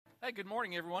Hey, good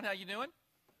morning, everyone. How you doing?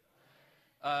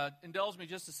 Indulge me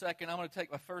just a second. I'm going to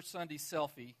take my first Sunday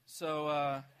selfie.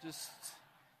 So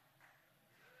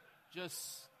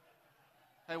just,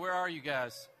 hey, where are you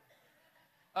guys?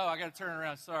 Oh, I got to turn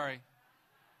around. Sorry.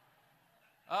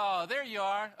 Oh, there you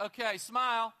are. Okay,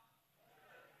 smile.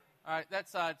 All right, that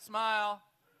side, smile.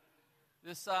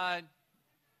 This side.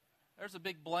 There's a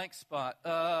big blank spot.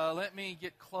 Let me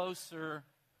get closer.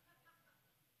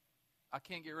 I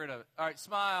can't get rid of it. All right,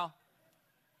 smile.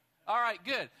 All right,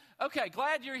 good. Okay,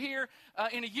 glad you're here.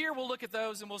 In a year, we'll look at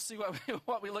those and we'll see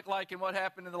what we look like and what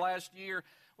happened in the last year.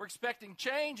 We're expecting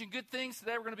change and good things.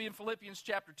 Today we're going to be in Philippians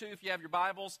chapter 2. If you have your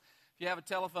Bibles, if you have a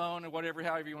telephone or whatever,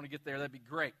 however you want to get there, that'd be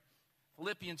great.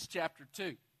 Philippians chapter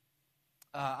 2.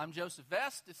 I'm Joseph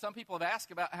Vest. Some people have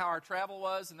asked about how our travel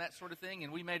was and that sort of thing,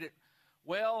 and we made it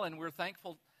well, and we're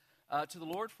thankful to the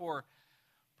Lord for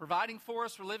providing for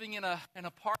us. We're living in an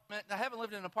apartment. I haven't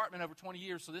lived in an apartment over 20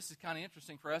 years, so this is kind of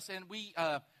interesting for us. And we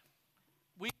have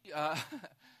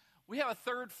a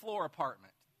third-floor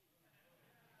apartment.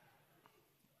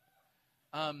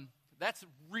 That's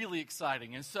really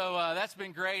exciting, and so that's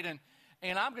been great.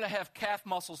 And I'm going to have calf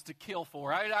muscles to kill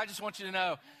for. I just want you to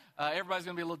know, everybody's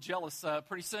going to be a little jealous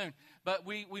pretty soon. But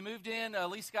we moved in.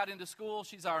 Lisa got into school.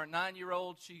 She's our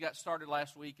 9-year-old. She got started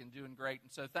last week and doing great.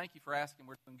 And so thank you for asking.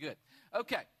 We're doing good.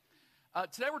 Okay.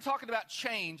 Today we're talking about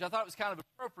change. I thought it was kind of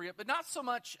appropriate, but not so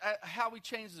much how we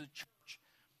change as a church,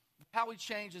 how we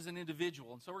change as an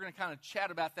individual. And so we're going to kind of chat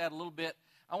about that a little bit.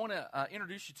 I want to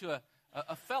introduce you to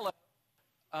a fellow.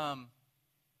 All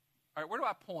right, where do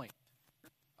I point?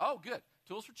 Oh, good.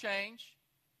 Tools for Change.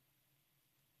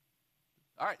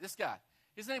 All right, this guy.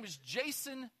 His name is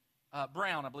Jason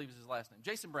Brown, I believe is his last name.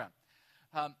 Jason Brown.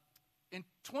 In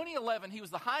 2011, he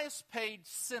was the highest paid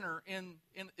center in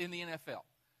the NFL.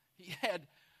 He had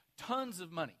tons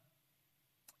of money.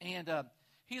 And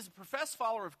he is a professed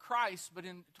follower of Christ, but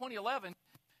in 2011,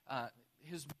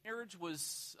 his marriage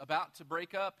was about to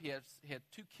break up. He had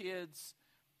 2 kids,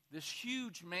 this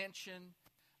huge mansion.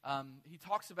 He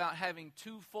talks about having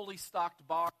 2 fully stocked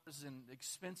bars and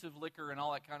expensive liquor and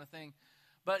all that kind of thing.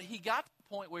 But he got to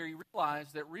the point where he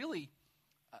realized that really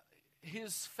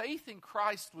his faith in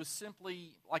Christ was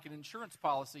simply like an insurance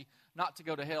policy, not to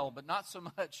go to hell, but not so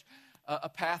much a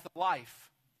path of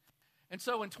life. And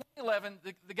so in 2011,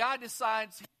 the guy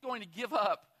decides he's going to give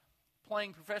up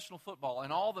playing professional football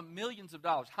and all the millions of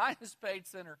dollars, highest paid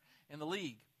center in the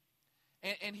league.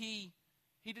 And he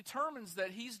determines that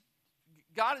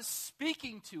God is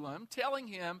speaking to him, telling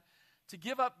him to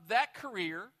give up that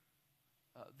career,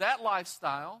 that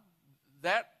lifestyle,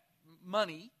 that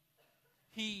money.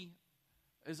 He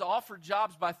is offered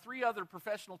jobs by 3 other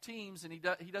professional teams, and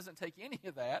he doesn't take any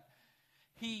of that.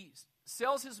 He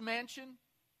sells his mansion.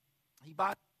 He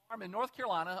buys a farm in North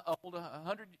Carolina, a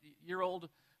 100-year-old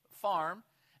farm.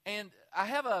 And I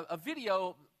have a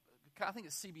video. I think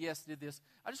it's CBS did this.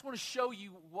 I just want to show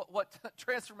you what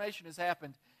transformation has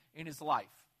happened in his life.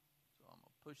 So I'm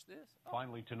going to push this.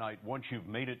 Finally tonight, once you've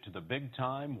made it to the big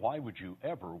time, why would you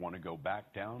ever want to go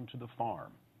back down to the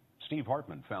farm? Steve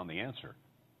Hartman found the answer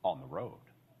on the road.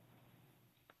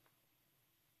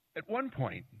 At one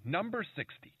point, number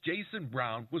 60, Jason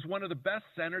Brown, was one of the best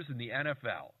centers in the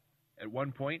NFL. At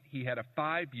one point, he had a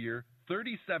 5-year,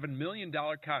 $37 million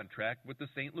contract with the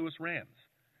St. Louis Rams.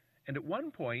 And at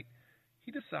one point,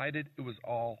 he decided it was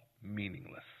all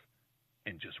meaningless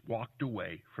and just walked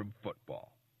away from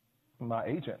football. My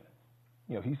agent,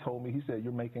 he told me, he said,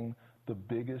 "You're making the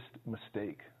biggest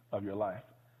mistake of your life."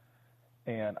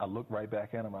 And I looked right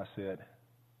back at him. I said,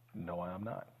 "No, I am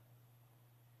not.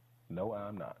 No, I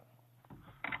am not."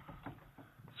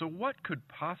 So what could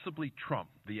possibly trump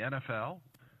the NFL?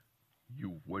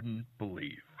 You wouldn't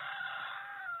believe.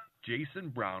 Jason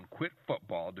Brown quit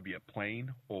football to be a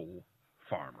plain old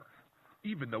farmer,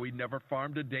 even though he never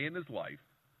farmed a day in his life.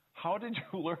 How did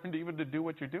you learn even to do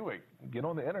what you're doing? Get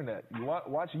on the internet. You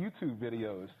watch YouTube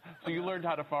videos. So you learned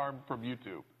how to farm from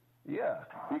YouTube? Yeah.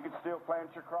 You can still plant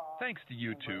your crops. Thanks to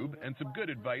YouTube and some good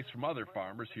advice from other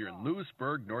farmers here in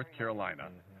Lewisburg, North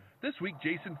Carolina. This week,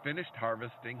 Jason finished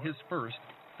harvesting his first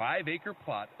 5-acre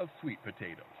plot of sweet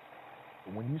potatoes.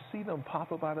 When you see them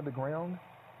pop up out of the ground,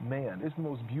 man, it's the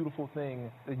most beautiful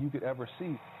thing that you could ever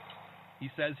see.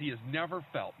 He says he has never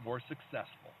felt more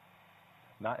successful.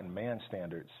 Not in man's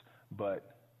standards,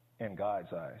 but in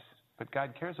God's eyes. But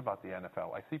God cares about the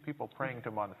NFL. I see people praying to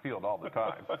him on the field all the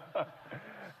time.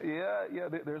 Yeah,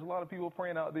 there's a lot of people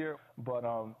praying out there. But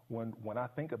when I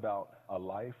think about a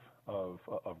life of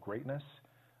greatness,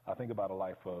 I think about a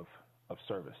life of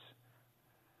service.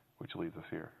 Which leads us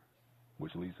here.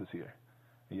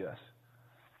 Yes.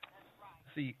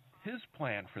 See, His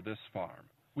plan for this farm,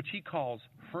 which he calls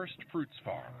First Fruits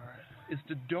Farm, is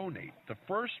to donate the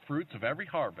first fruits of every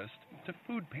harvest to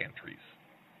food pantries.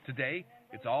 Today,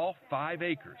 it's all 5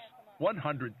 acres,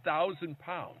 100,000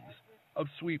 pounds of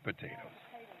sweet potatoes.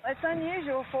 It's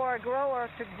unusual for a grower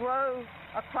to grow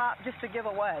a crop just to give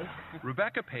away.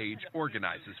 Rebecca Page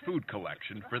organizes food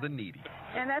collection for the needy.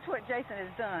 And that's what Jason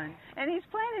has done. And he's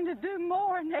planning to do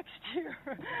more next year.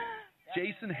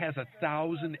 Jason has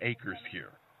 1,000 acres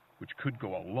here, which could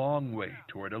go a long way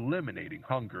toward eliminating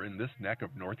hunger in this neck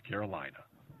of North Carolina.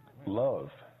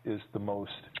 Love is the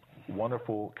most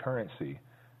wonderful currency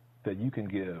that you can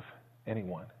give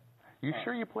anyone. You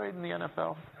sure you played in the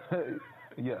NFL?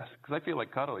 Yes. Because I feel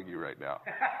like cuddling you right now.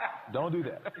 Don't do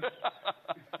that.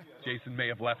 Jason may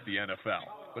have left the NFL,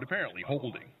 but apparently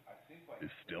holding is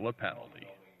still a penalty.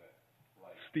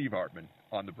 Steve Hartman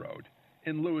on the road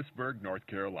in Lewisburg, North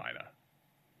Carolina.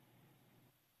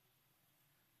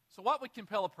 So what would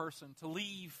compel a person to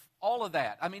leave all of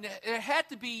that? I mean, it had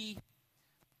to be,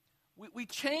 we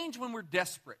change when we're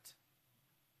desperate.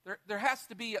 There has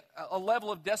to be a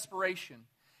level of desperation.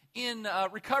 In a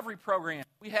recovery program,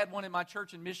 we had one in my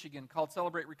church in Michigan called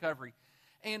Celebrate Recovery.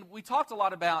 And we talked a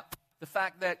lot about the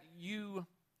fact that you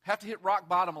have to hit rock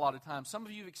bottom a lot of times. Some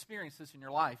of you have experienced this in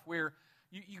your life, where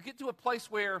you get to a place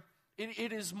where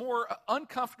it is more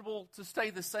uncomfortable to stay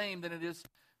the same than it is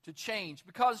to change.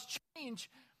 Because change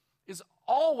is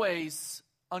always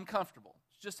uncomfortable.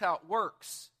 It's just how it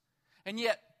works. And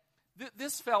yet,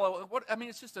 this fellow,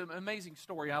 it's just an amazing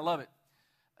story. I love it.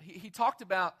 He talked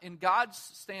about, in God's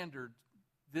standard,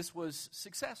 this was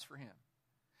success for him.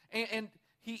 And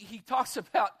he talks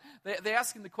about, they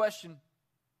ask him the question,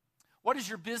 what is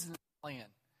your business plan?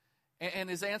 And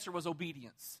his answer was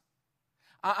obedience.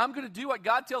 I'm going to do what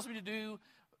God tells me to do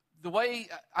the way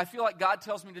I feel like God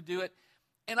tells me to do it.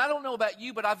 And I don't know about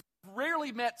you, but I've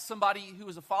rarely met somebody who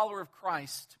is a follower of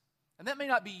Christ. And that may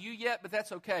not be you yet, but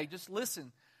that's okay. Just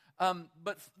listen.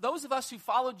 But those of us who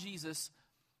follow Jesus,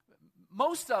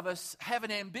 most of us have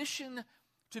an ambition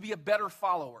to be a better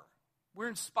follower. We're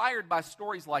inspired by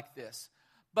stories like this.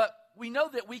 But we know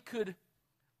that we could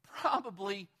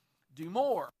probably do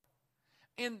more.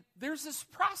 And there's this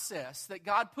process that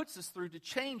God puts us through to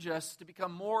change us to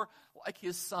become more like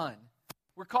His Son.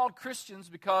 We're called Christians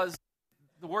because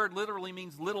the word literally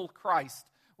means little Christ.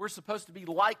 We're supposed to be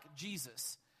like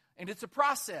Jesus. And it's a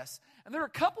process. And there are a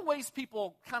couple ways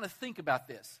people kind of think about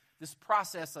this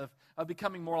process of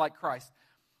becoming more like Christ.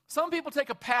 Some people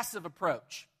take a passive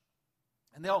approach.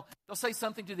 And they'll say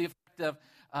something to the effect of,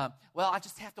 I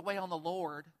just have to wait on the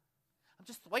Lord. I'm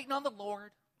just waiting on the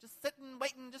Lord. Just sitting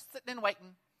and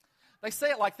waiting. They say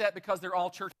it like that because they're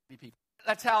all church people.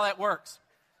 That's how that works.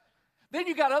 Then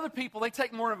you got other people, they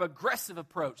take more of an aggressive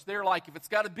approach. They're like, if it's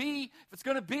going to be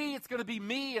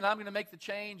me, and I'm going to make the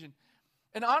change.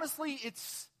 And honestly,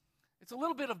 it's a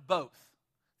little bit of both.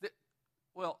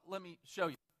 Let me show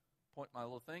you. Point my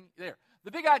little thing. There.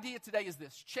 The big idea today is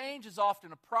this. Change is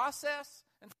often a process.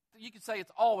 And you could say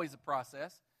it's always a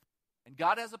process. And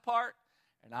God has a part,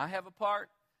 and I have a part.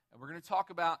 And we're going to talk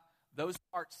about those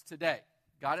parts today.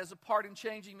 God has a part in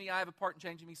changing me. I have a part in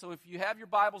changing me. So if you have your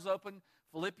Bibles open,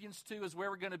 Philippians 2 is where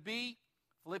we're going to be.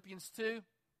 Philippians 2.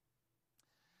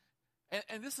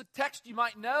 And this is a text you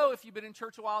might know if you've been in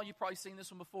church a while. You've probably seen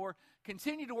this one before.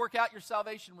 Continue to work out your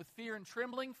salvation with fear and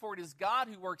trembling, for it is God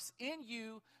who works in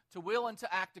you to will and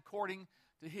to act according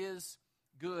to His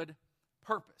good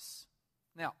purpose.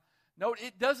 Now, note,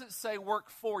 it doesn't say work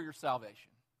for your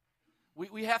salvation.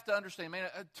 We have to understand,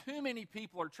 too many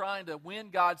people are trying to win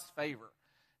God's favor.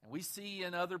 And we see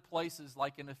in other places,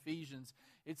 like in Ephesians,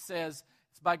 it says,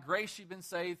 it's by grace you've been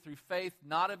saved through faith,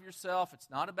 not of yourself. It's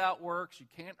not about works. You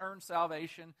can't earn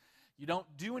salvation. You don't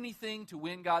do anything to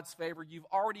win God's favor. You've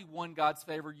already won God's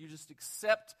favor. You just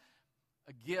accept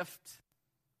a gift.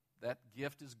 That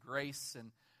gift is grace.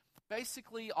 And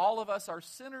basically, all of us are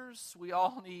sinners. We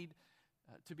all need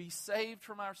to be saved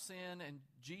from our sin. And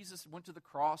Jesus went to the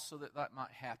cross so that that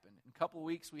might happen. In a couple of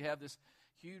weeks, we have this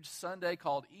huge Sunday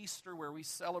called Easter where we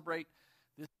celebrate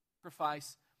this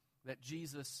sacrifice that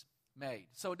Jesus made.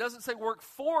 So it doesn't say work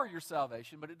for your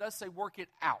salvation, but it does say work it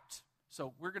out.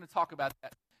 So we're going to talk about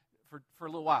that for a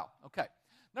little while. Okay.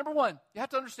 Number one, you have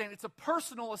to understand it's a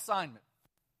personal assignment.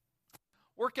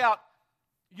 Work out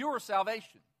your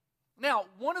salvation. Now,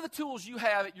 one of the tools you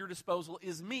have at your disposal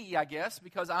is me, I guess,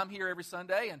 because I'm here every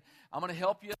Sunday, and I'm going to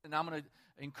help you, and I'm going to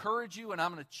encourage you, and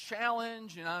I'm going to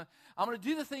challenge, and I'm going to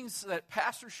do the things that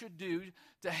pastors should do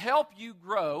to help you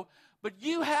grow, but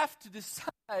you have to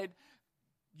decide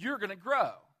you're going to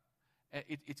grow.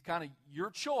 It's kind of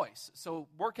your choice. So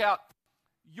work out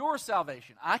your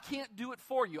salvation. I can't do it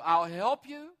for you. I'll help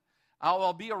you.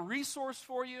 I'll be a resource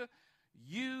for you.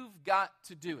 You've got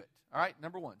to do it. All right,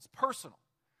 number one, it's personal.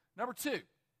 Number two,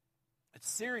 it's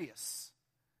serious,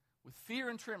 with fear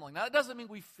and trembling. Now, that doesn't mean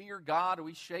we fear God or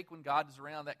we shake when God is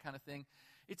around, that kind of thing.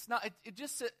 It's not.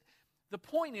 The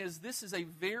point is, this is a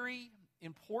very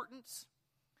important,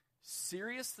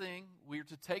 serious thing. We're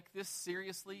to take this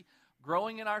seriously,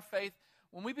 growing in our faith.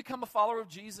 When we become a follower of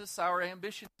Jesus, our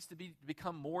ambition is to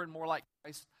become more and more like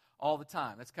Christ all the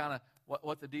time. That's kind of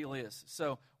what the deal is.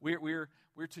 So we're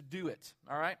to do it.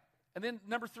 All right. And then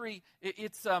number three,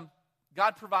 it's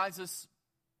God provides us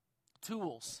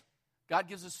tools. God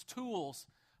gives us tools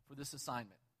for this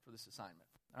assignment.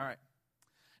 All right.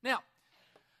 Now,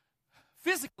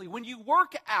 physically, when you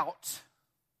work out,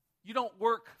 you don't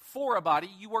work for a body.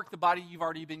 You work the body you've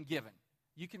already been given.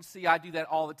 You can see I do that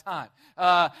all the time.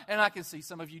 And I can see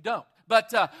some of you don't.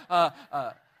 But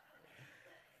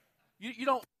you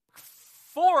don't work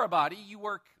for a body. You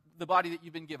work the body that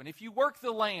you've been given. If you work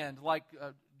the land like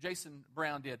Jason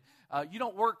Brown did, you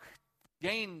don't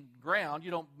gain ground.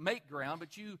 You don't make ground,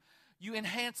 but you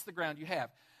enhance the ground you have.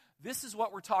 This is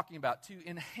what we're talking about, to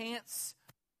enhance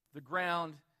the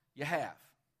ground you have.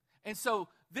 And so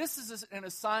this is an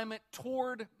assignment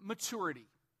toward maturity.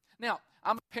 Now,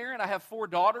 I'm a parent. I have 4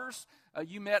 daughters.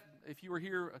 You met, if you were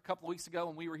here a couple of weeks ago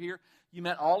when we were here, you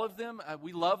met all of them.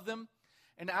 We love them.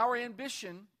 And our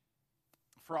ambition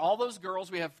for all those girls,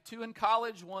 we have 2 in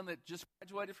college, one that just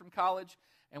graduated from college,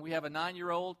 and we have a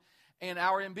 9-year-old. And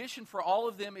our ambition for all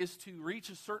of them is to reach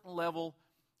a certain level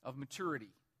of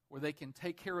maturity where they can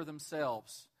take care of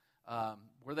themselves,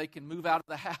 where they can move out of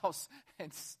the house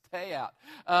and stay out.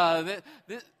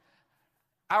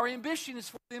 Our ambition is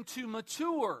for them to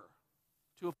mature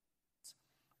to a place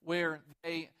where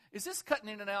they... Is this cutting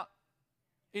in and out?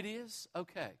 It is?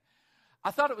 Okay. I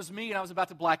thought it was me and I was about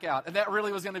to black out, and that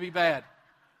really was going to be bad.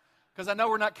 Because I know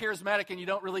we're not charismatic and you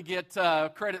don't really get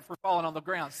credit for falling on the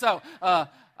ground. So I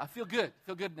feel good.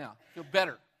 Feel good now. Feel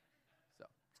better. So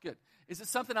it's good. Is it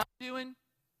something I'm doing?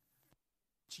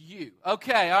 It's you.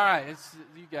 Okay, all right. It's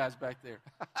you guys back there.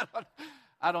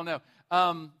 I don't know.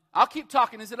 I'll keep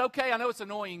talking. Is it okay? I know it's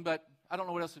annoying, but I don't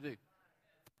know what else to do.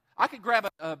 I could grab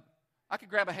a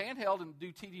handheld and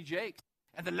do T.D. Jakes.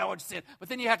 And the Lord said, but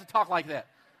then you have to talk like that.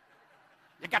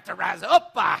 You got to rise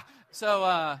up.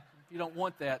 So if you don't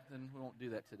want that, then we won't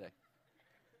do that today.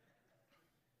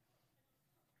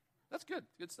 That's good.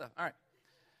 Good stuff. All right.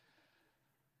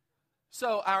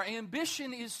 So our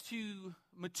ambition is to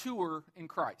mature in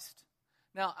Christ.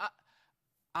 Now,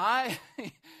 I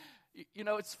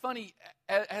it's funny,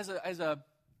 as a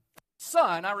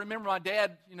son, I remember my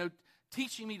dad,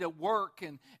 teaching me to work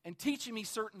and teaching me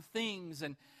certain things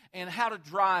and how to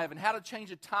drive and how to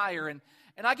change a tire. And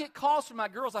I get calls from my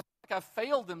girls. I feel like I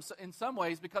failed them in some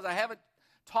ways because I haven't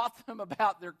taught them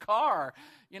about their car.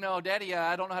 Daddy,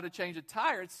 I don't know how to change a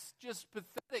tire. It's just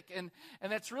pathetic. And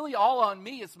that's really all on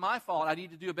me. It's my fault. I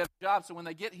need to do a better job. So when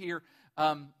they get here,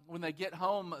 when they get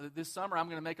home this summer, I'm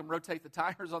going to make them rotate the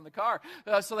tires on the car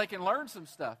so they can learn some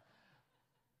stuff.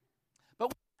 But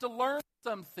we have to learn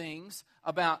some things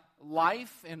about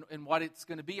life and what it's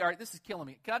going to be. All right, this is killing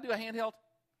me. Can I do a handheld?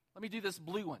 Let me do this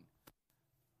blue one.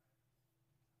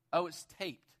 Oh, it's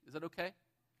taped. Is that okay?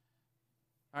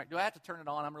 All right, do I have to turn it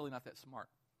on? I'm really not that smart.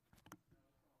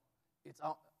 It's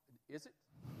on. Is it?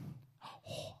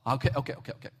 Oh, okay.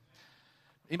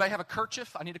 Anybody have a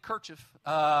kerchief? I need a kerchief.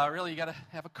 Really, you got to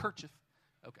have a kerchief.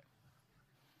 Okay.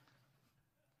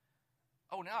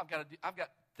 Oh, now I've got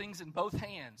things in both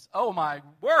hands. Oh my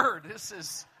word! This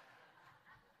is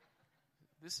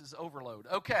overload.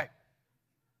 Okay.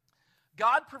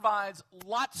 God provides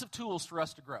lots of tools for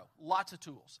us to grow. Lots of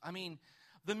tools. I mean,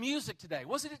 the music today,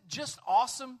 wasn't it just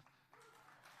awesome?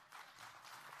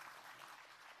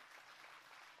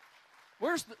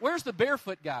 Where's the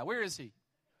barefoot guy? Where is he?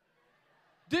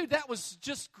 Dude, that was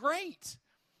just great.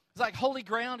 It's like holy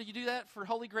ground. Did you do that for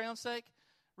holy ground's sake?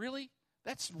 Really?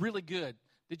 That's really good.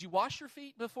 Did you wash your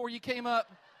feet before you came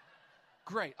up?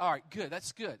 Great. All right, good.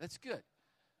 That's good.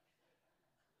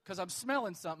 Because I'm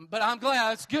smelling something, but I'm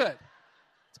glad that's good.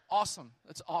 It's awesome.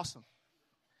 That's awesome.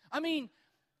 I mean,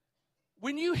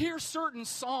 when you hear certain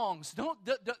songs,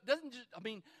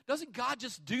 doesn't God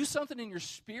just do something in your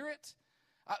spirit?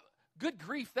 Good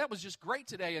grief, that was just great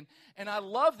today, and I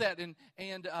love that, and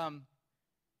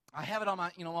I have it on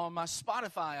my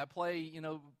Spotify. I play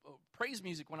praise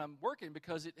music when I'm working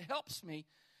because it helps me.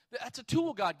 That's a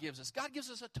tool God gives us. God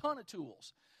gives us a ton of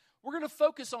tools. We're going to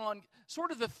focus on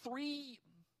sort of the 3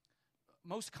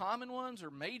 most common ones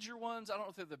or major ones. I don't know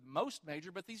if they're the most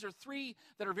major, but these are three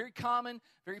that are very common,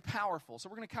 very powerful. So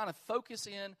we're going to kind of focus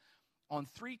in on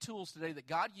three tools today that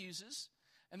God uses,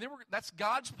 and then that's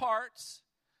God's parts,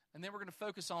 and then we're going to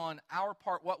focus on our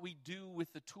part, what we do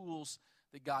with the tools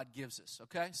that God gives us,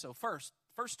 okay? So first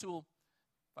tool,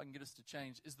 if I can get us to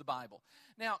change, is the Bible.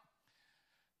 Now,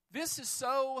 this is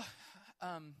so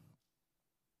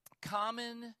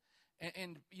common,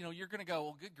 and you're going to go,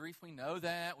 well, good grief, we know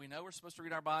that. We know we're supposed to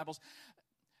read our Bibles.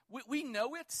 We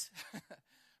know it,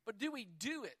 but do we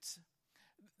do it?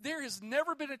 There has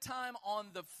never been a time on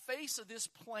the face of this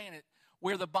planet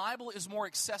where the Bible is more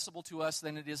accessible to us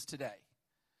than it is today.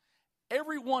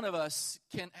 Every one of us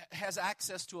has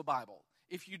access to a Bible.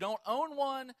 If you don't own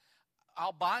one,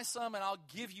 I'll buy some and I'll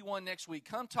give you one next week.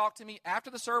 Come talk to me. After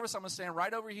the service, I'm going to stand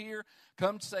right over here.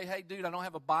 Come say, hey, dude, I don't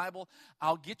have a Bible.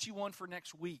 I'll get you one for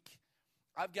next week.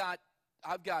 I've got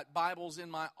Bibles in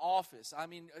my office. I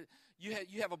mean,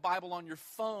 you have a Bible on your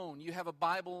phone. You have a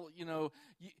Bible,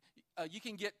 you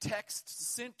can get texts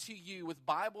sent to you with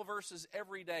Bible verses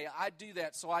every day. I do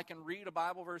that so I can read a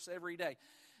Bible verse every day.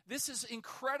 This is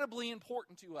incredibly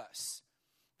important to us,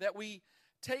 that we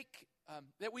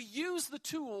use the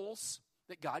tools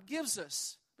that God gives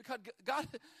us. Because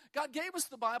God gave us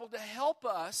the Bible to help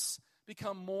us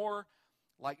become more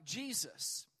like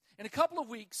Jesus. In a couple of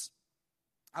weeks,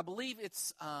 I believe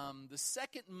it's the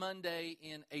second Monday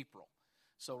in April.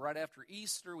 So right after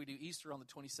Easter, we do Easter on the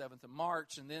 27th of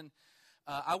March. And then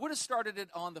I would have started it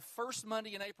on the first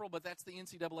Monday in April, but that's the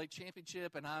NCAA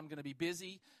championship, and I'm going to be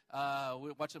busy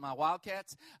watching my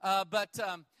Wildcats. But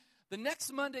the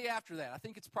next Monday after that, I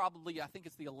think it's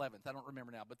the 11th. I don't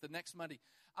remember now. But the next Monday,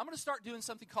 I'm going to start doing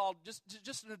something called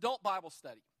just an adult Bible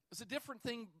study. It's a different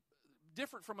thing,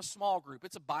 different from a small group.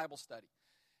 It's a Bible study.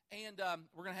 And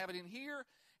we're going to have it in here.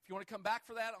 If you want to come back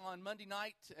for that on Monday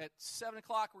night at 7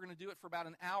 o'clock, we're going to do it for about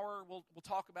an hour. We'll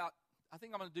talk about, I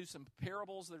think I'm going to do some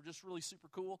parables that are just really super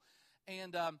cool.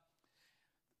 And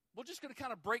we're just going to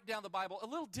kind of break down the Bible a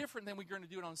little different than we're going to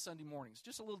do it on Sunday mornings.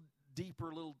 Just a little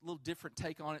deeper, a little different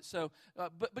take on it. So,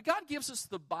 but God gives us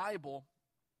the Bible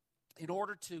in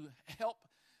order to help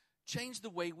change the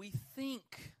way we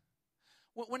think.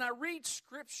 When I read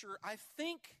Scripture, I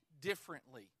think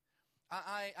differently.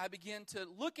 I begin to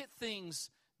look at things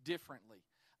differently.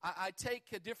 I take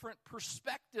a different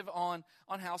perspective on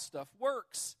how stuff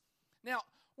works. Now,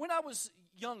 when I was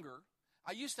younger,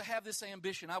 I used to have this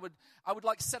ambition. I would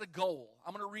like set a goal.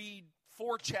 I'm going to read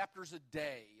 4 chapters a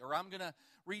day, or I'm going to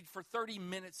read for 30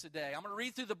 minutes a day. I'm going to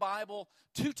read through the Bible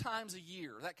 2 times a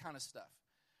year, that kind of stuff.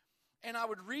 And I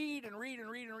would read and read and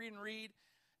read and read and read.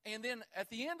 And then at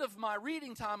the end of my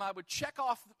reading time, I would check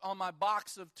off on my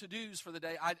box of to-dos for the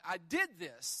day. I did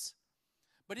this.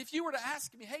 But if you were to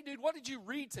ask me, hey, dude, what did you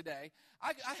read today?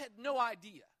 I had no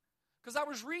idea. Because I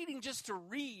was reading just to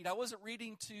read. I wasn't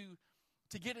reading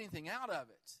to get anything out of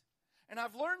it. And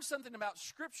I've learned something about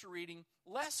Scripture reading.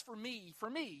 Less for me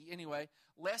anyway,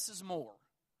 less is more.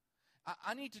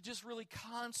 I need to just really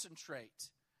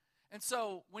concentrate. And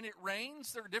so when it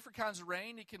rains, there are different kinds of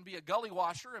rain. It can be a gully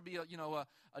washer, it can be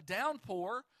a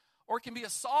downpour, or it can be a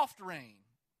soft rain.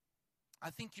 I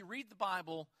think you read the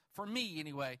Bible, for me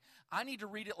anyway, I need to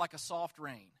read it like a soft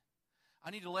rain.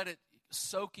 I need to let it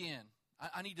soak in.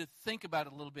 I need to think about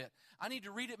it a little bit. I need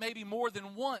to read it maybe more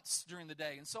than once during the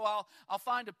day. And so I'll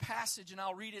find a passage and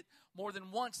I'll read it more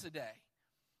than once a day.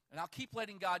 And I'll keep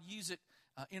letting God use it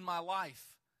in my life.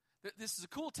 This is a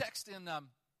cool text in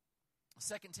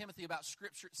 2 Timothy about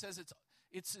Scripture. It says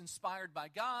it's inspired by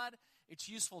God. It's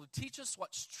useful to teach us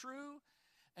what's true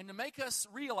and to make us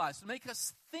realize, to make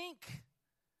us think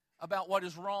about what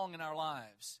is wrong in our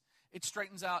lives. It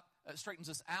straightens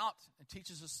us out and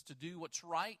teaches us to do what's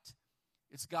right.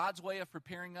 It's God's way of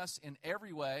preparing us in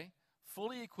every way,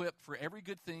 fully equipped for every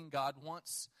good thing God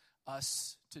wants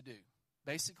us to do.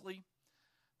 Basically,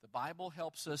 the Bible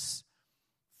helps us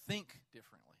think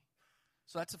differently.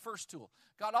 So that's the first tool.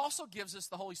 God also gives us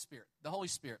the Holy Spirit. The Holy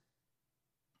Spirit.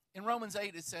 In Romans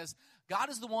 8 it says, God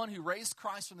is the one who raised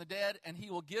Christ from the dead, and He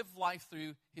will give life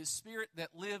through His Spirit that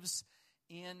lives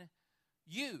in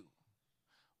you.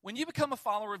 When you become a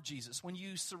follower of Jesus, when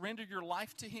you surrender your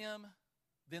life to Him,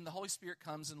 then the Holy Spirit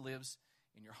comes and lives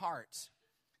in your heart.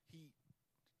 He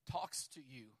talks to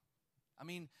you. I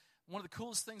mean, one of the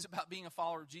coolest things about being a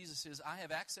follower of Jesus is I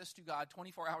have access to God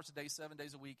 24 hours a day, 7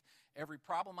 days a week. Every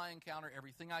problem I encounter,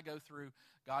 everything I go through,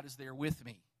 God is there with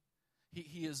me.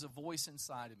 He is a voice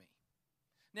inside of me.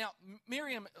 Now,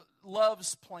 Miriam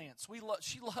loves plants.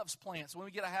 She loves plants. When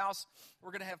we get a house,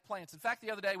 we're going to have plants. In fact,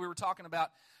 the other day we were talking about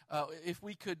if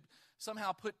we could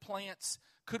somehow put plants,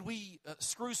 could we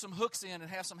screw some hooks in and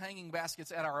have some hanging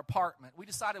baskets at our apartment? We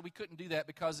decided we couldn't do that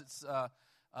because it's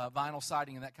vinyl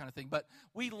siding and that kind of thing. But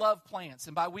we love plants,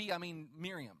 and by we, I mean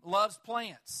Miriam loves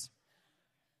plants.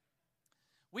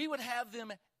 We would have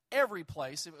them every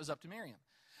place if it was up to Miriam.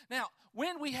 Now,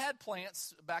 when we had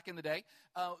plants back in the day,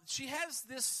 she has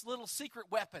this little secret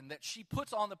weapon that she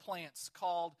puts on the plants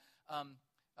called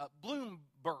bloom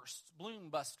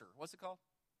buster. What's it called?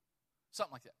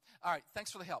 Something like that. All right,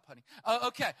 thanks for the help, honey.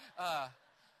 Okay.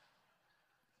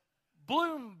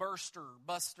 Bloom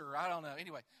buster, I don't know.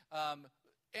 Anyway,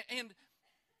 and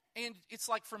it's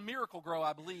like from Miracle Grow,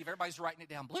 I believe. Everybody's writing it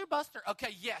down. Bloom buster.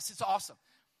 Okay, yes, it's awesome.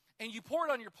 And you pour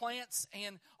it on your plants,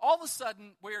 and all of a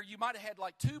sudden, where you might have had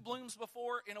like 2 blooms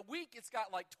before, in a week it's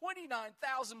got like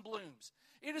 29,000 blooms.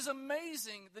 It is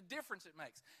amazing the difference it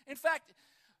makes. In fact,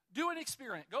 do an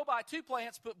experiment. Go buy 2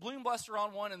 plants, put Bloom Buster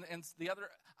on one, and the other.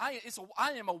 I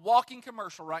am a walking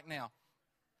commercial right now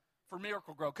for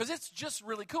Miracle Grow because it's just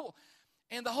really cool.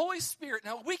 And the Holy Spirit,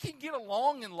 now we can get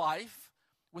along in life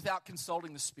without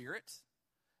consulting the Spirit.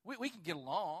 We can get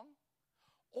along,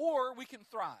 or we can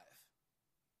thrive.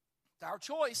 Our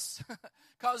choice,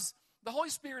 because the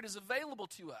Holy Spirit is available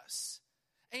to us,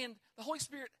 and the Holy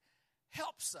Spirit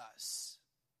helps us.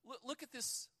 Look at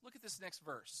this next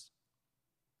verse.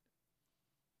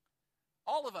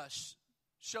 All of us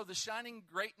show the shining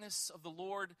greatness of the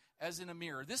Lord as in a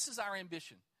mirror. This is our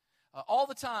ambition. All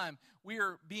the time, we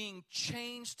are being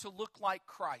changed to look like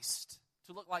Christ,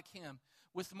 to look like Him,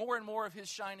 with more and more of His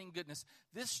shining goodness.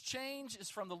 This change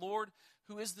is from the Lord,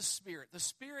 who is the Spirit. The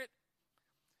Spirit.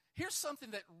 Here's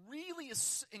something that really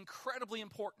is incredibly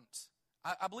important.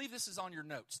 I believe this is on your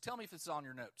notes. Tell me if it's on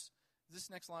your notes. Is this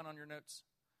next line on your notes?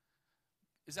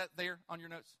 Is that there on your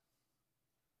notes?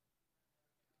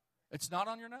 It's not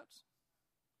on your notes?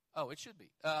 Oh, it should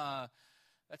be. That's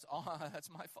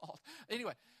my fault.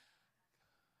 Anyway,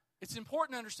 it's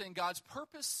important to understand God's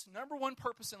purpose. Number one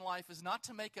purpose in life is not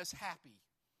to make us happy,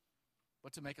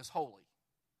 but to make us holy.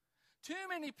 Too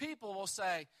many people will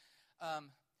say,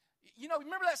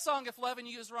 remember that song, If Loving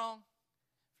You Is Wrong?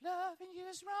 If loving you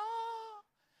is wrong,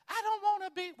 I don't want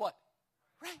to be what?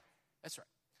 Right. That's right.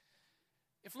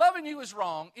 If loving you is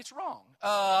wrong, it's wrong,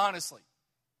 honestly.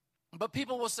 But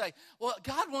people will say, well,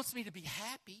 God wants me to be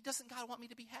happy. Doesn't God want me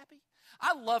to be happy?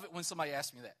 I love it when somebody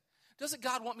asks me that. Doesn't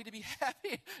God want me to be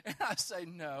happy? And I say,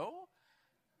 no.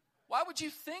 Why would you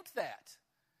think that?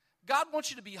 God wants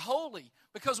you to be holy,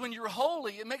 because when you're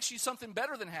holy, it makes you something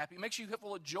better than happy. It makes you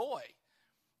full of joy.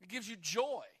 It gives you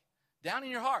joy down in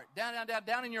your heart,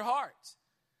 down in your heart.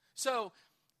 So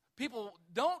people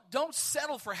don't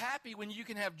settle for happy when you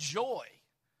can have joy.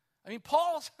 I mean,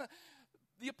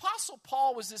 the Apostle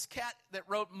Paul was this cat that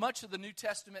wrote much of the New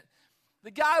Testament.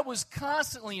 The guy was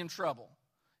constantly in trouble.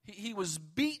 He was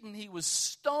beaten. He was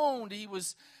stoned. He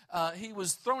was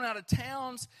thrown out of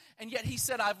towns. And yet he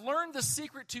said, I've learned the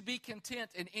secret to be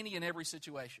content in any and every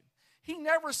situation. He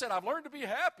never said, I've learned to be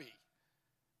happy.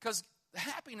 Because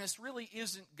happiness really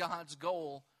isn't God's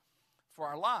goal for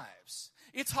our lives.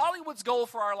 It's Hollywood's goal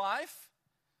for our life.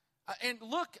 And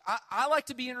look, I like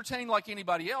to be entertained like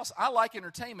anybody else. I like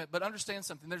entertainment, but understand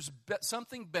something. There's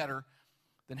something better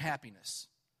than happiness.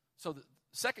 So the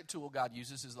second tool God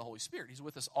uses is the Holy Spirit. He's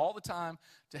with us all the time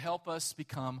to help us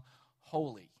become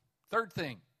holy. Third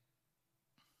thing.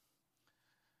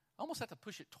 I almost have to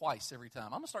push it twice every time.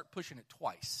 I'm going to start pushing it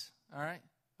twice. All right?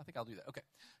 I think I'll do that. Okay.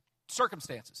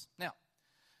 Circumstances. Now,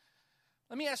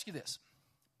 let me ask you this.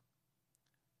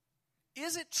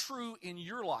 Is it true in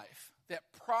your life that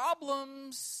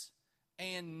problems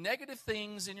and negative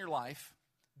things in your life,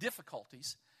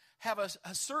 difficulties, have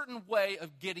a certain way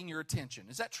of getting your attention?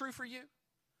 Is that true for you?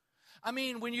 I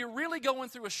mean, when you're really going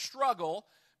through a struggle,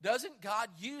 doesn't God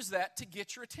use that to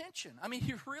get your attention? I mean,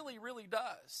 He really, really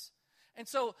does. And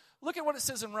so, look at what it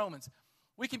says in Romans.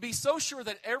 We can be so sure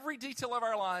that every detail of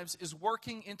our lives is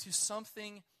working into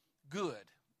something good.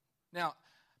 Now,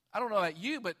 I don't know about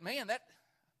you, but man,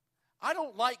 I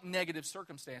don't like negative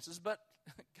circumstances, but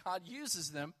God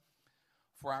uses them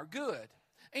for our good.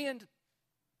 And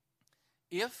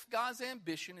if God's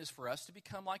ambition is for us to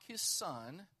become like His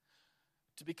Son,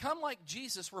 to become like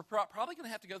Jesus, we're probably going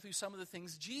to have to go through some of the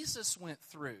things Jesus went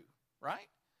through, right?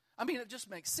 I mean, it just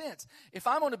makes sense. If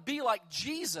I'm going to be like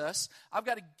Jesus, I've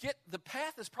got to get the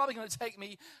path that's probably going to take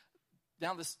me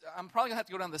down this. I'm probably going to have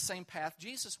to go down the same path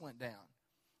Jesus went down.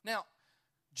 Now,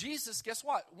 Jesus, guess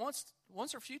what?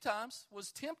 Once or a few times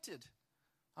was tempted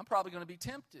I'm probably going to be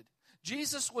tempted.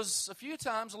 Jesus was a few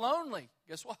times lonely.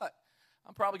 Guess what?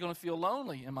 I'm probably going to feel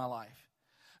lonely in my life.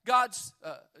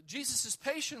 Jesus'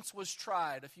 patience was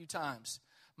tried a few times.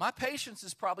 My patience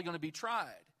is probably going to be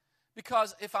tried.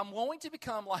 Because if I'm going to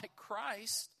become like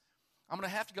Christ, I'm going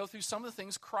to have to go through some of the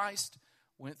things Christ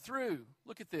went through.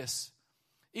 Look at this.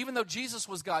 Even though Jesus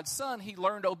was God's son, he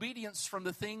learned obedience from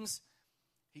the things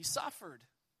he suffered.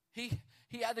 He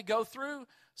had to go through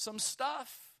some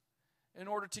stuff in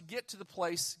order to get to the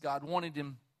place God wanted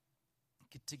him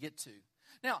to get to.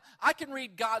 Now, I can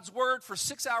read God's word for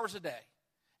 6 hours a day,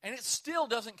 and it still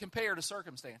doesn't compare to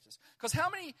circumstances. Because how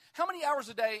many hours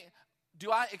a day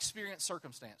do I experience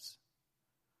circumstance?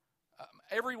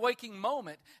 Every waking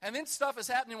moment. And then stuff is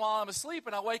happening while I'm asleep,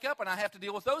 and I wake up and I have to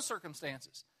deal with those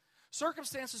circumstances.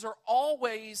 Circumstances are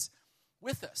always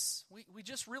with us. We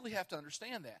just really have to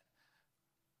understand that.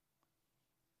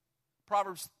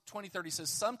 Proverbs 20:30 says,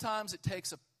 sometimes it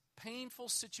takes a painful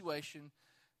situation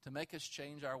to make us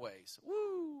change our ways.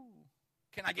 Woo!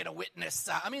 Can I get a witness?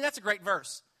 I mean, that's a great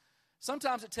verse.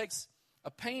 Sometimes it takes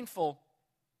a painful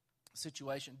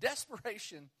situation.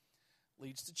 Desperation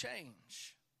leads to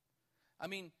change. I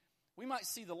mean, we might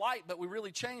see the light, but we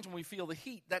really change when we feel the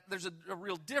heat. There's a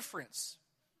real difference.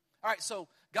 All right, so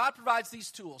God provides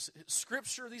these tools.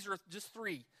 Scripture, these are just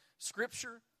three.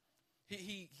 Scripture,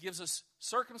 He gives us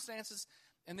circumstances,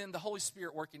 and then the Holy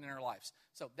Spirit working in our lives.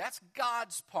 So that's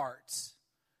God's part.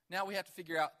 Now we have to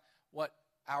figure out what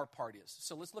our part is.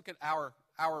 So let's look at our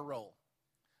role.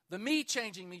 The me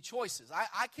changing me choices.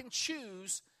 I can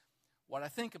choose what I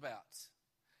think about.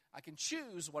 I can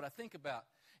choose what I think about.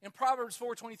 In Proverbs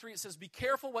 4:23, it says, be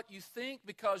careful what you think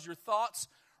because your thoughts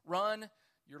run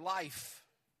your life.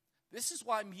 This is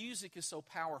why music is so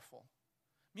powerful.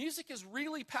 Music is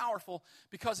really powerful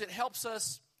because it helps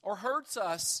us or hurts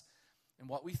us in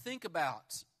what we think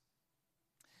about.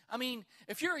 I mean,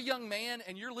 if you're a young man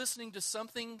and you're listening to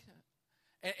something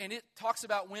and it talks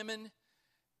about women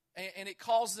and it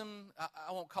calls them,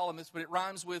 I won't call them this, but it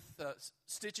rhymes with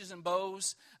stitches and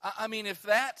bows. I mean, if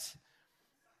that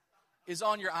is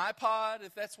on your iPod,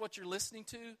 if that's what you're listening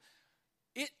to,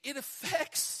 it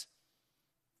affects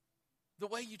the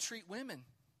way you treat women.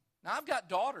 Now, I've got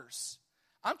daughters.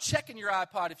 I'm checking your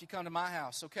iPod if you come to my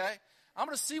house, okay? I'm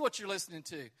going to see what you're listening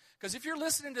to. Because if you're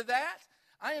listening to that,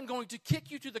 I am going to kick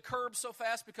you to the curb so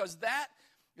fast because that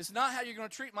is not how you're going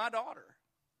to treat my daughter.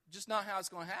 Just not how it's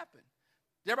going to happen.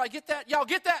 Did everybody get that? Y'all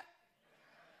get that?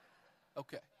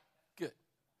 Okay, good.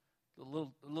 A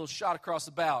little shot across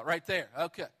the bow right there.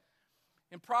 Okay.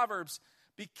 In Proverbs,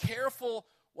 be careful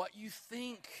what you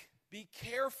think. Be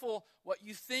careful what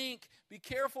you think. Be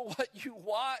careful what you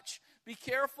watch. Be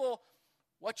careful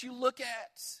what you look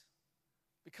at.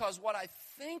 Because what I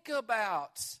think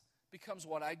about becomes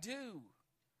what I do.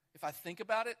 If I think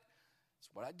about it, it's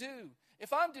what I do.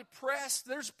 If I'm depressed,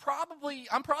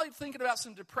 I'm probably thinking about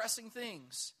some depressing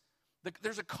things.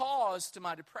 There's a cause to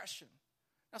my depression.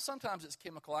 Now, sometimes it's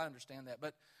chemical, I understand that.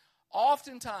 But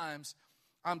oftentimes,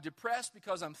 I'm depressed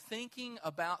because I'm thinking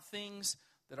about things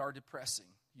that are depressing.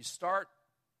 You start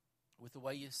with the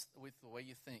way you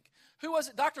think. Who was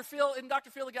it? Dr. Phil? Isn't Dr.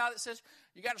 Phil the guy that says,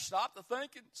 you got to stop the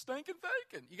stinking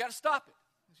thinking? You got to stop it.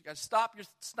 You got to stop your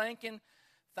stinking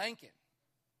thinking.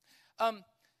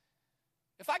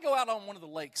 If I go out on one of the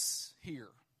lakes here,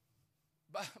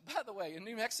 by the way, in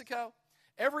New Mexico,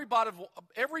 every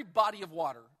body of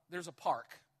water, there's a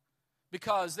park.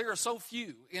 Because there are so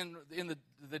few in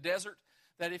the desert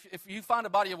that if you find a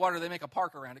body of water, they make a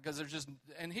park around it because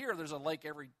and here there's a lake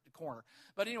every corner.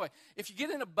 But anyway, if you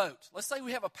get in a boat, let's say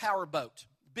we have a power boat,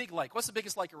 big lake. What's the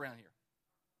biggest lake around here?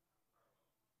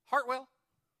 Hartwell?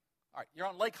 All right, you're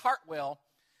on Lake Hartwell,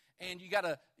 and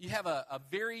you have a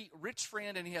very rich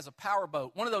friend, and he has a power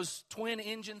boat, one of those twin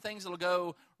engine things that'll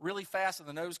go really fast, and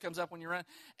the nose comes up when you run,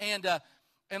 and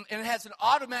it has an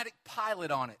automatic pilot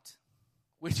on it,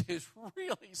 which is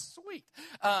really sweet.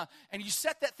 And you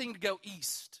set that thing to go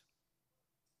east.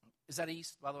 Is that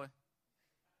east, by the way?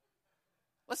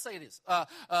 Let's say it is.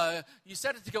 You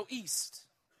set it to go east,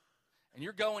 and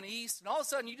you're going east, and all of a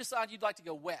sudden you decide you'd like to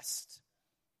go west.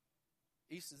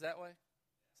 East is that way?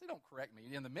 See, don't correct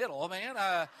me. In the middle, man.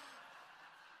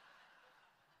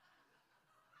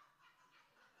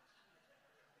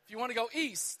 If you want to go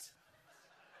east,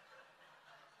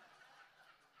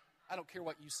 I don't care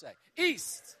what you say.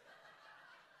 East.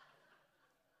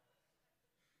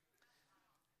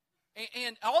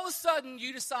 And all of a sudden,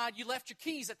 you decide you left your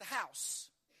keys at the house,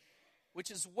 which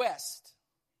is west,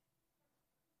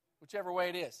 whichever way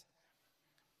it is.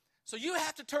 So you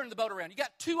have to turn the boat around. You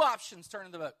got two options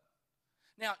turning the boat.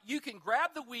 Now, you can grab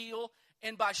the wheel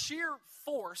and by sheer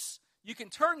force you can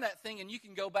turn that thing and you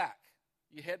can go back.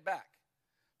 You head back.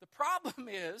 The problem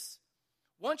is,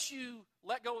 once you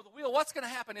let go of the wheel, what's going to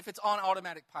happen if it's on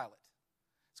automatic pilot?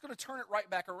 It's going to turn it right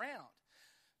back around.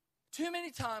 Too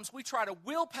many times we try to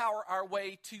willpower our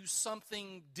way to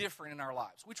something different in our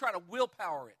lives. We try to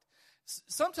willpower it.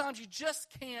 Sometimes you just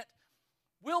can't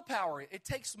willpower it. It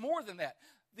takes more than that.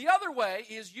 The other way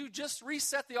is you just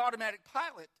reset the automatic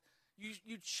pilot.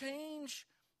 You change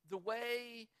the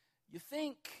way you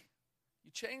think.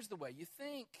 You change the way you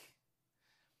think.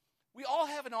 We all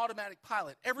have an automatic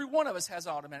pilot. Every one of us has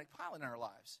an automatic pilot in our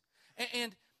lives.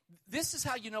 And this is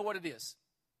how you know what it is.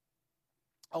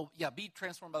 Oh, yeah, be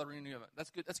transformed by the renewing of it. That's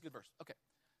good. That's a good verse. Okay.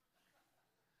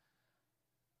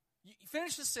 You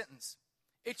finish the sentence.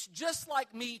 It's just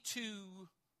like me to,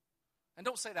 and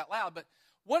don't say it out loud, but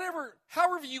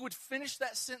however you would finish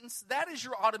that sentence, that is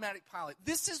your automatic pilot.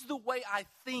 This is the way I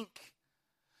think.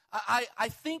 I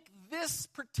think this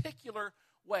particular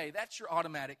way. That's your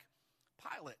automatic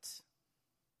pilot.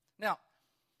 Now,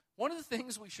 one of the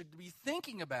things we should be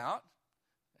thinking about,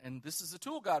 and this is a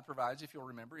tool God provides, if you'll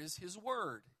remember, is His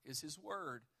Word.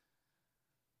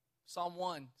 Psalm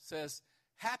 1 says,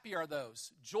 happy are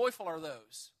those, joyful are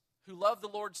those who love the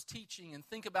Lord's teaching and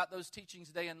think about those teachings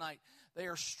day and night. They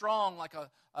are strong like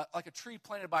a tree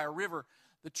planted by a river.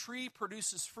 The tree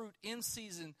produces fruit in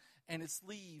season, and its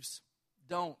leaves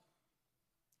don't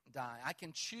die. I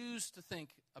can choose to think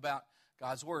about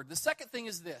God's Word. The second thing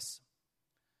is this.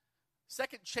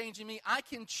 Second change in me, I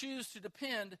can choose to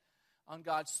depend on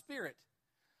God's Spirit.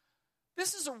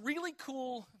 This is a really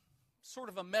cool sort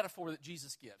of a metaphor that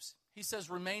Jesus gives. He says,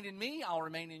 remain in me, I'll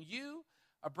remain in you.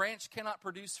 A branch cannot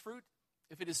produce fruit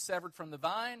if it is severed from the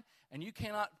vine, and you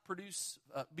cannot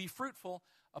be fruitful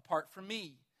apart from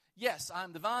me. Yes,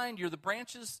 I'm the vine, you're the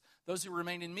branches. Those who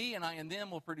remain in me and I in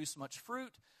them will produce much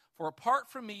fruit. For apart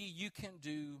from me, you can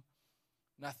do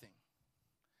nothing.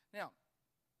 Now,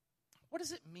 what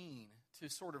does it mean to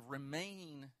sort of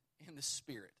remain in the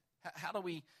Spirit? How do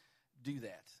we do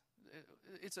that?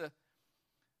 It's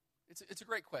a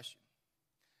great question.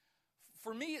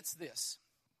 For me, it's this.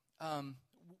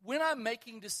 When I'm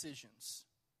making decisions,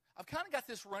 I've kind of got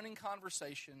this running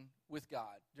conversation with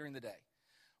God during the day.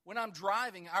 When I'm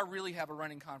driving, I really have a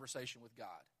running conversation with God.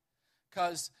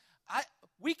 Because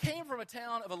we came from a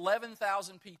town of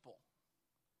 11,000 people.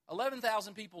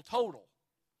 11,000 people total.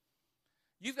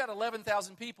 You've got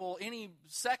 11,000 people any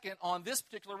second on this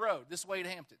particular road, this way to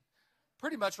Hampton.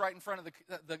 Pretty much right in front of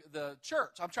the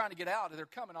church. I'm trying to get out, and they're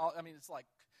coming all, I mean, it's like,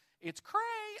 it's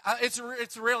crazy.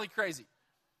 It's really crazy.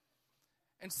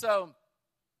 And so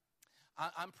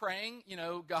I'm praying,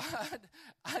 God,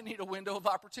 I need a window of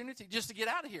opportunity just to get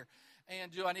out of here.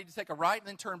 And do I need to take a right and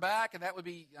then turn back? And that would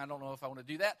be, I don't know if I want to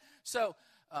do that. So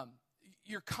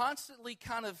you're constantly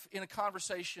kind of in a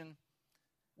conversation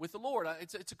with the Lord.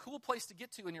 It's a cool place to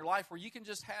get to in your life where you can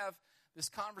just have this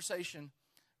conversation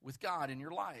with God in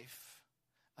your life.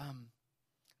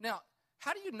 Now,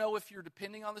 how do you know if you're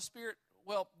depending on the Spirit?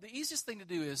 Well, the easiest thing to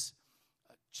do is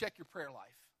check your prayer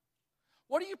life.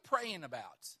 What are you praying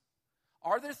about?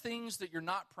 Are there things that you're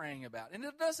not praying about? And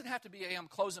it doesn't have to be, hey, I'm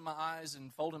closing my eyes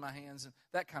and folding my hands and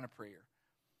that kind of prayer.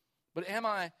 But am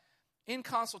I in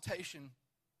consultation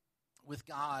with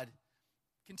God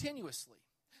continuously?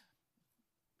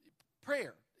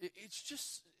 Prayer, it's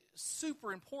just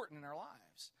super important in our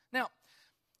lives. Now,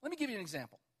 let me give you an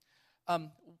example.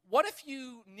 What if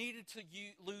you needed to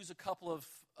lose a couple of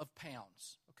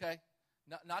pounds, okay?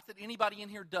 Not that anybody in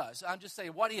here does. I'm just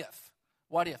saying, what if?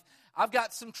 What if? I've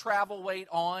got some travel weight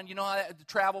on. You know how the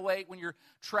travel weight, when you're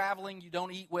traveling, you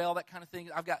don't eat well, that kind of thing.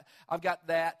 I've got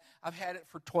that. I've had it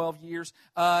for 12 years.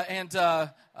 And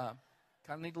kind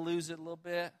of need to lose it a little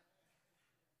bit.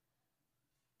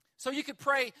 So you could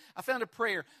pray. I found a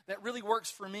prayer that really works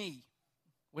for me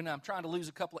when I'm trying to lose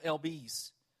a couple of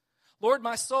lbs. Lord,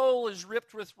 my soul is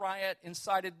ripped with riot,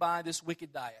 incited by this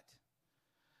wicked diet.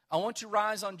 I want to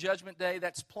rise on judgment day,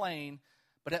 that's plain,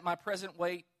 but at my present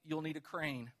weight, you'll need a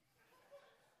crane.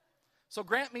 So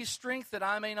grant me strength that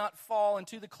I may not fall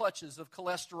into the clutches of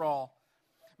cholesterol.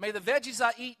 May the veggies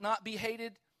I eat not be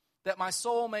hated, that my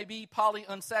soul may be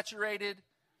polyunsaturated.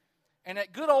 And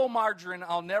at good old margarine,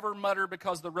 I'll never mutter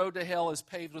because the road to hell is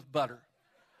paved with butter.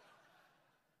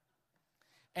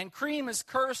 And cream is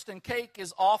cursed and cake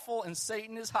is awful and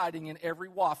Satan is hiding in every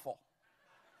waffle.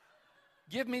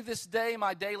 Give me this day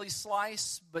my daily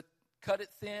slice, but cut it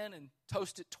thin and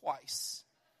toast it twice.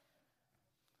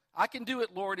 I can do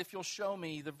it, Lord, if you'll show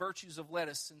me the virtues of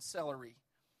lettuce and celery.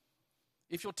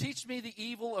 If you'll teach me the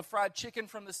evil of fried chicken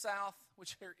from the South,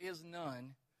 which there is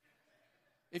none.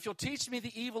 If you'll teach me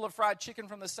the evil of fried chicken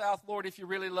from the South, Lord, if you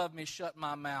really love me, shut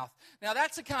my mouth. Now,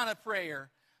 that's the kind of prayer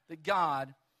that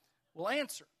God will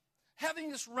answer. Having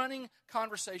this running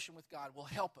conversation with God will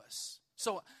help us.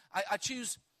 So I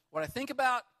choose what I think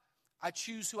about. I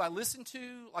choose who I listen to,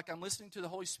 like I'm listening to the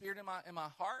Holy Spirit in my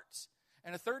heart.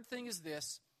 And a third thing is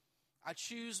this. I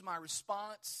choose my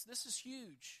response. This is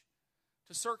huge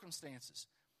to circumstances.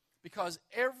 Because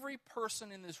every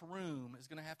person in this room is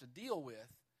going to have to deal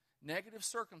with negative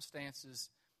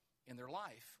circumstances in their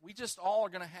life. We just all are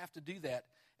going to have to do that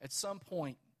at some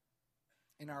point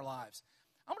in our lives.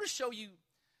 I'm going to show you,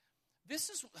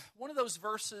 this is one of those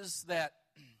verses that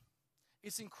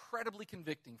it's incredibly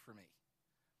convicting for me.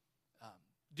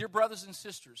 Dear brothers and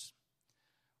sisters,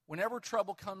 whenever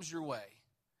trouble comes your way,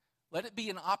 let it be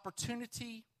an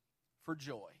opportunity for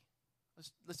joy.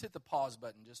 Let's hit the pause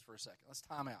button just for a second. Let's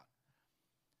time out.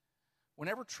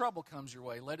 Whenever trouble comes your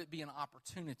way, let it be an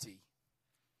opportunity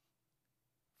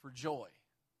for joy.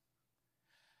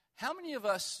 How many of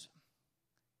us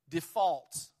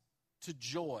default to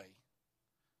joy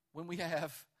when we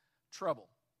have trouble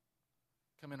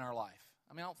come in our life?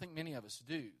 I mean, I don't think many of us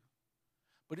do.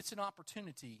 But it's an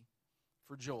opportunity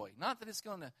for joy. Not that it's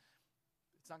not going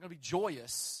to be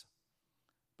joyous,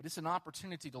 but it's an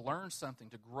opportunity to learn something,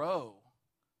 to grow.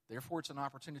 Therefore, it's an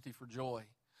opportunity for joy.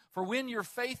 For when your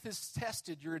faith is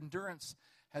tested, your endurance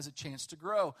has a chance to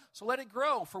grow. So let it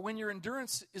grow. For when your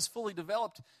endurance is fully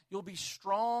developed, you'll be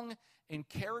strong in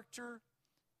character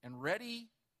and ready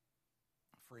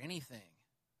for anything.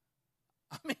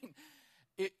 I mean,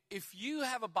 if you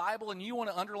have a Bible and you want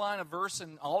to underline a verse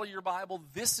in all of your Bible,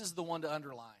 this is the one to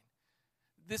underline.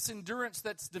 This endurance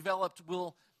that's developed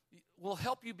will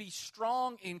help you be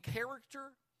strong in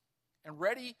character and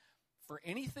ready for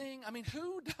anything. I mean,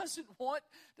 who doesn't want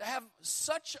to have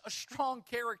such a strong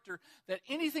character that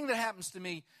anything that happens to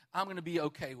me, I'm going to be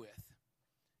okay with?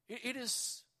 It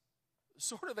is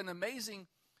sort of an amazing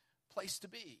place to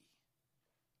be.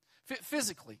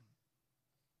 Physically,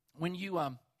 when you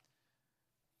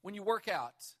work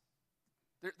out,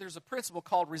 there's a principle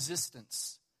called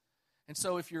resistance. And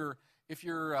so if you're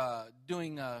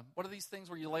doing what are these things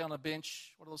where you lay on a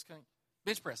bench? What are those kind?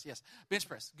 Bench press, yes, bench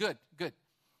press. Good.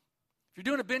 If you're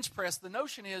doing a bench press, the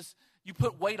notion is you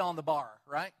put weight on the bar,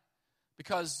 right?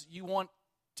 Because you want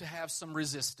to have some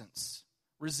resistance.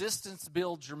 Resistance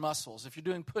builds your muscles. If you're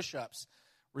doing push-ups,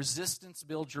 resistance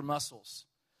builds your muscles.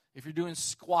 If you're doing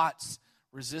squats,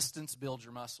 resistance builds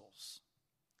your muscles.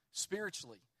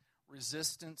 Spiritually,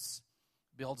 resistance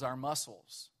builds our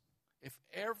muscles. If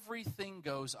everything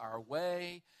goes our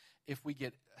way, if we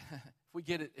get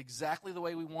it exactly the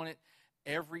way we want it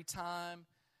every time,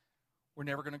 we're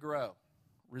never going to grow.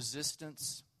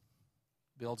 Resistance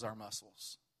builds our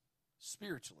muscles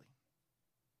spiritually.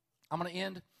 I'm going to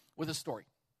end with a story.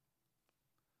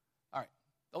 All right.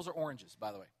 Those are oranges,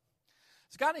 by the way.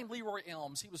 There's a guy named Leroy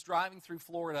Elms. He was driving through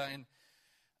Florida, and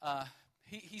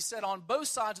he said on both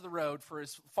sides of the road, for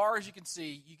as far as you can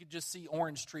see, you could just see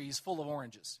orange trees full of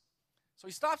oranges. So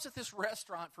he stops at this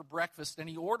restaurant for breakfast, and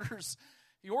he orders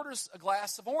a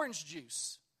glass of orange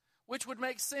juice, which would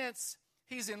make sense.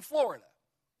 He's in Florida.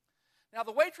 Now,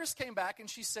 the waitress came back and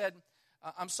she said,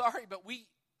 I'm sorry, but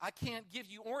I can't give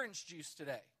you orange juice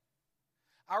today.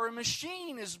 Our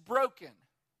machine is broken.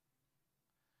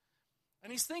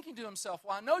 And he's thinking to himself,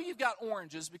 well, I know you've got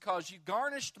oranges because you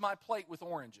garnished my plate with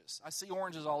oranges. I see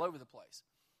oranges all over the place.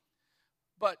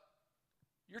 But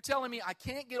you're telling me I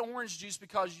can't get orange juice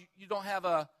because you don't have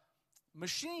a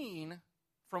machine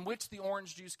from which the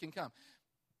orange juice can come.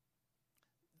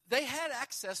 They had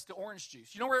access to orange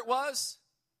juice. You know where it was?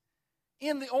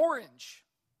 In the orange.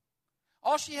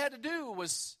 All she had to do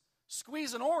was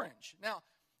squeeze an orange. Now,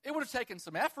 it would have taken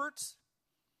some effort.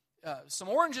 Some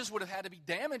oranges would have had to be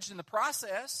damaged in the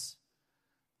process.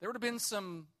 There would have been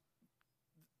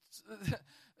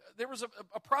there was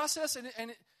a process, and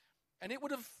it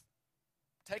would have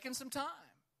taken some time.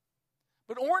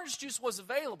 But orange juice was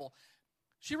available.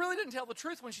 She really didn't tell the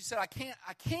truth when she said, I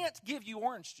can't give you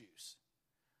orange juice.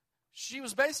 She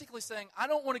was basically saying, I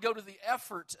don't want to go to the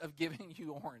effort of giving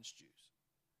you orange juice.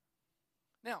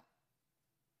 Now,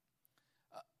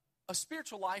 a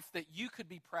spiritual life that you could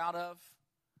be proud of,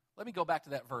 let me go back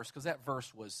to that verse, because that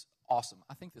verse was awesome.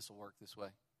 I think this will work this way.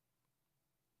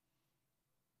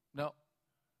 No?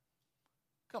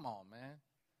 Come on, man.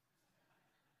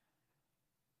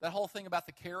 That whole thing about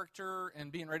the character and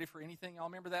being ready for anything, y'all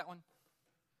remember that one?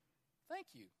 Thank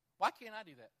you. Why can't I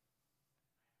do that?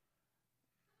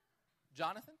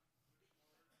 Jonathan?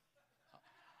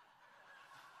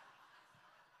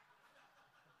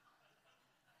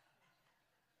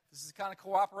 This is the kind of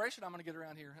cooperation I'm going to get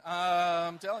around here.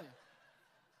 I'm telling you.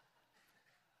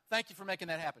 Thank you for making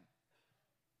that happen.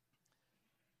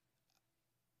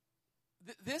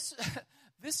 This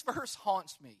verse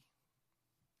haunts me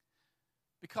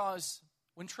because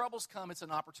when troubles come, it's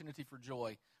an opportunity for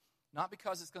joy. Not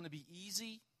because it's going to be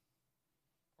easy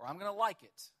or I'm going to like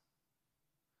it,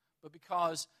 but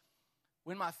because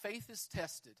when my faith is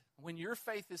tested, when your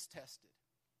faith is tested,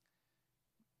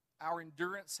 our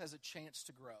endurance has a chance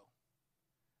to grow.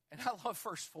 And I love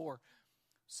verse 4,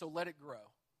 so let it grow.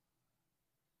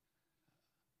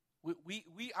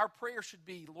 Our prayer should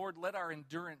be, Lord, let our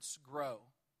endurance grow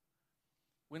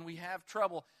when we have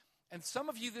trouble. And some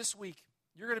of you this week,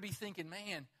 you're going to be thinking,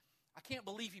 man, I can't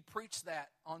believe he preached that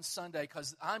on Sunday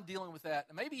because I'm dealing with that.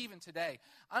 And maybe even today.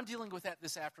 I'm dealing with that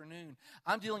this afternoon.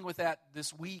 I'm dealing with that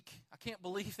this week. I can't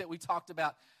believe that we talked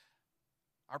about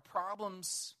our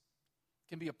problems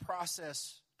can be a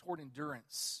process toward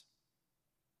endurance.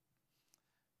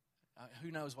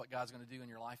 Who knows what God's going to do in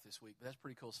your life this week, but that's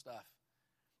pretty cool stuff.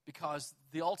 Because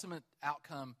the ultimate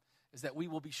outcome is that we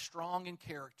will be strong in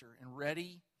character and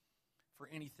ready for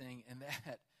anything, and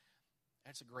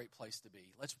that's a great place to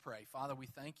be. Let's pray. Father, we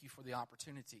thank you for the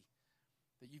opportunity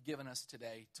that you've given us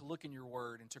today to look in your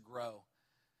word and to grow.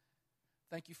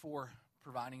 Thank you for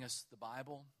providing us the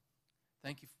Bible.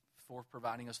 Thank you for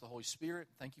providing us the Holy Spirit.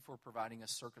 Thank you for providing us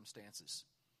circumstances,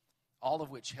 all of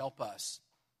which help us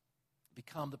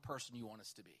become the person you want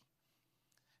us to be.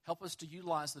 Help us to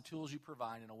utilize the tools you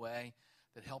provide in a way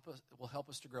that will help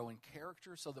us to grow in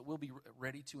character so that we'll be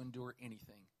ready to endure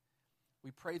anything.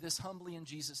 We pray this humbly in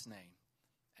Jesus' name.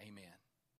 Amen.